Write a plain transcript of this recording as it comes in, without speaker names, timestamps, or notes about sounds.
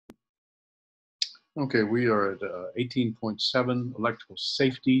Okay, we are at 18.7 electrical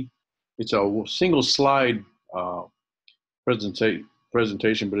safety. It's a single slide uh,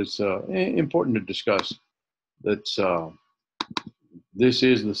 presentation, but it's important to discuss. That's This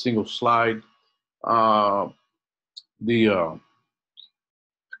is the single slide. Uh, the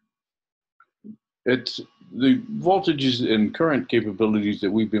It's the voltages and current capabilities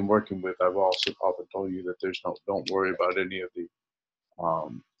that we've been working with. I've also often told you that don't worry about any of the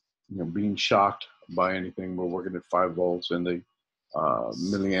um, being shocked by anything. We're working at 5 volts, and the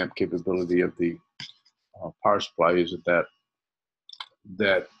milliamp capability of the power supply isn't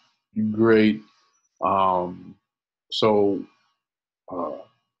that great. Um, so uh,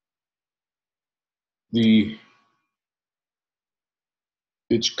 the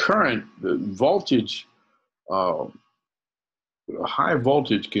its current the voltage, uh, high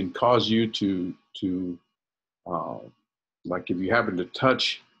voltage can cause you to uh, like if you happen to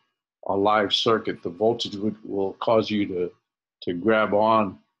touch a live circuit, the voltage will cause you to grab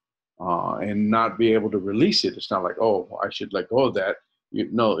on and not be able to release it. It's not like, oh, I should let go of that.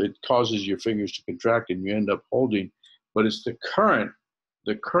 No, it causes your fingers to contract and you end up holding. But it's the current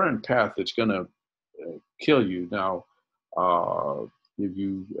path that's going to kill you. Now, uh, if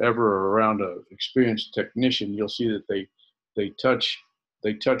you ever are around an experienced technician, you'll see that they touch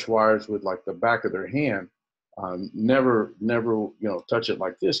they touch wires with like the back of their hand. Never touch it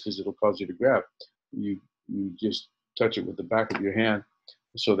like this because it'll cause you to grab. You just touch it with the back of your hand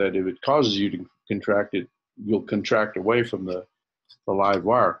so that if it causes you to contract it, you'll contract away from the live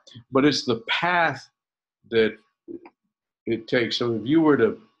wire. But it's the path that it takes. So if you were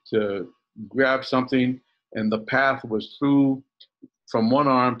to grab something and the path was through from one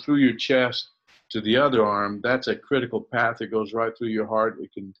arm through your chest to the other arm, that's a critical path. It goes right through your heart.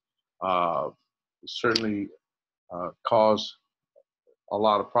 It can uh, certainly cause a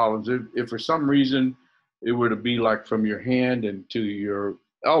lot of problems. If for some reason it were to be like from your hand and to your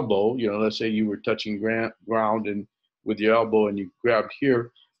elbow, let's say you were touching ground and with your elbow and you grabbed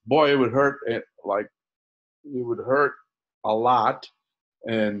here, boy, it would hurt. Like it would hurt a lot,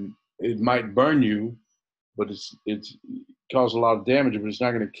 and it might burn you, but it's cause a lot of damage, but it's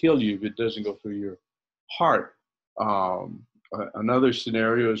not going to kill you if it doesn't go through your heart. Another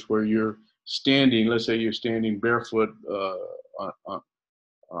scenario is where you're standing. Let's say you're standing barefoot uh,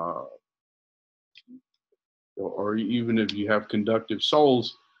 or even if you have conductive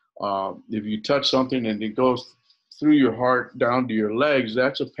soles, if you touch something and it goes through your heart down to your legs,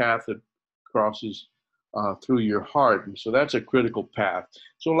 that's a path that crosses through your heart. And so that's a critical path.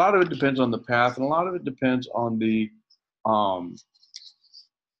 So a lot of it depends on the path, and a lot of it depends on the um,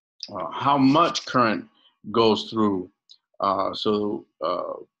 how much current goes through.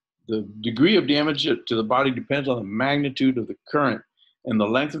 The degree of damage to the body depends on the magnitude of the current and the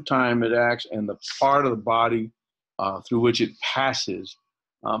length of time it acts and the part of the body through which it passes.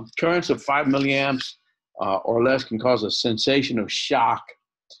 Currents of 5 milliamps or less can cause a sensation of shock,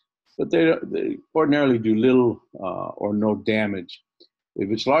 but they ordinarily do little or no damage. If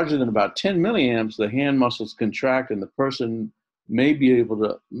it's larger than about 10 milliamps, the hand muscles contract and the person may be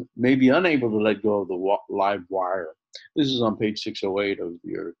unable to let go of the live wire. This is on page 608 of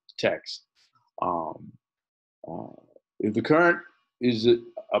your text. Um, uh, if the current is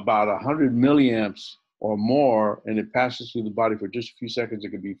about 100 milliamps or more and it passes through the body for just a few seconds, it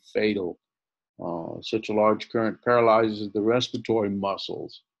can be fatal. Such a large current paralyzes the respiratory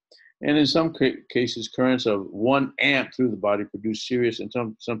muscles. And in some cases, currents of 1 amp through the body produce serious and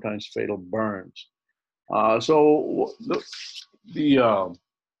sometimes fatal burns. So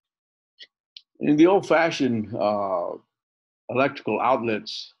in the old-fashioned electrical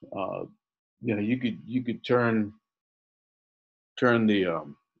outlets, you could turn the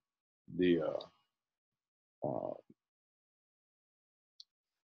uh,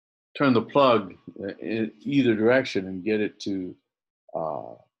 turn the plug in either direction and get it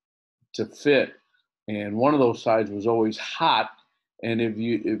uh, to fit. And one of those sides was always hot. And if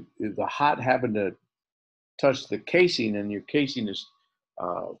the hot happened to touch the casing and your casing is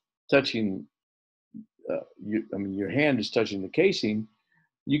touching, your hand is touching the casing,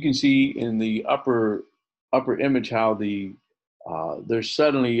 you can see in the upper image how there's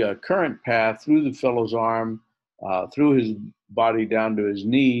suddenly a current path through the fellow's arm, through his body down to his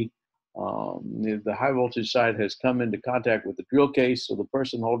knee. The high voltage side has come into contact with the drill case, so the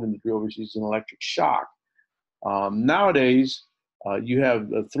person holding the drill receives an electric shock. Nowadays, you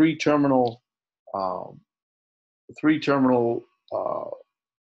have a um, three terminal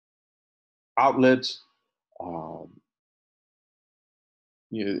outlets. Um,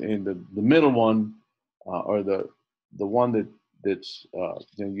 in the middle one, or the one that's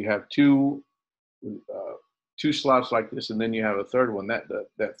you have two two slots like this, and then you have a third one.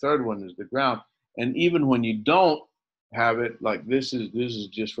 That third one is the ground. And even when you don't have it, like this is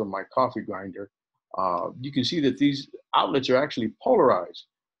just from my coffee grinder. You can see that these outlets are actually polarized.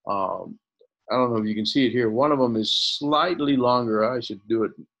 Um, I don't know if you can see it here. One of them is slightly longer. I should do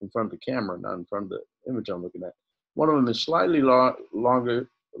it in front of the camera, not in front of the image I'm looking at. One of them is slightly longer,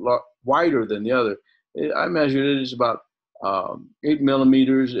 wider than the other. I measured it. It's about 8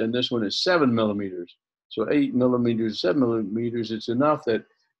 millimeters, and this one is 7 millimeters. So 8 millimeters, 7 millimeters. It's enough that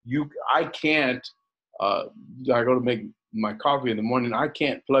I can't. I go to make my coffee in the morning. I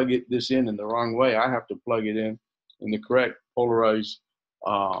can't plug this in the wrong way. I have to plug it in the correct polarized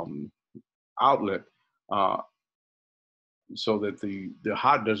outlet, so that the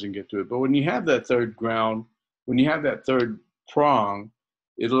hot doesn't get to it. But when you have that third ground, when you have that third prong,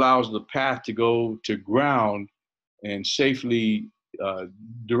 it allows the path to go to ground and safely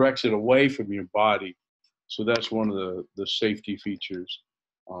directs it away from your body. So that's one of the safety features.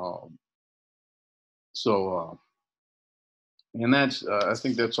 And that's I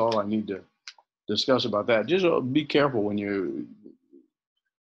think that's all I need to discuss about that. Just be careful when you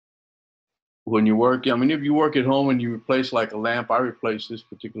work. I mean, if you work at home and you replace like a lamp, I replaced this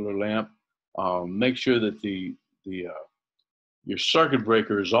particular lamp. Make sure that your circuit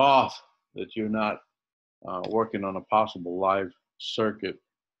breaker is off, that you're not working on a possible live circuit.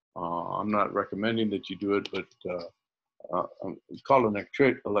 I'm not recommending that you do it, but call an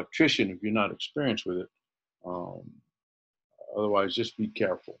electrician if you're not experienced with it. Otherwise, just be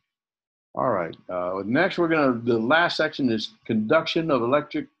careful. All right. Next, the last section is conduction of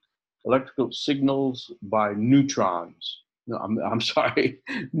electrical signals by neutrons. No, I'm sorry,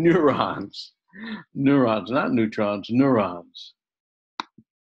 neurons. Neurons, not neutrons, neurons.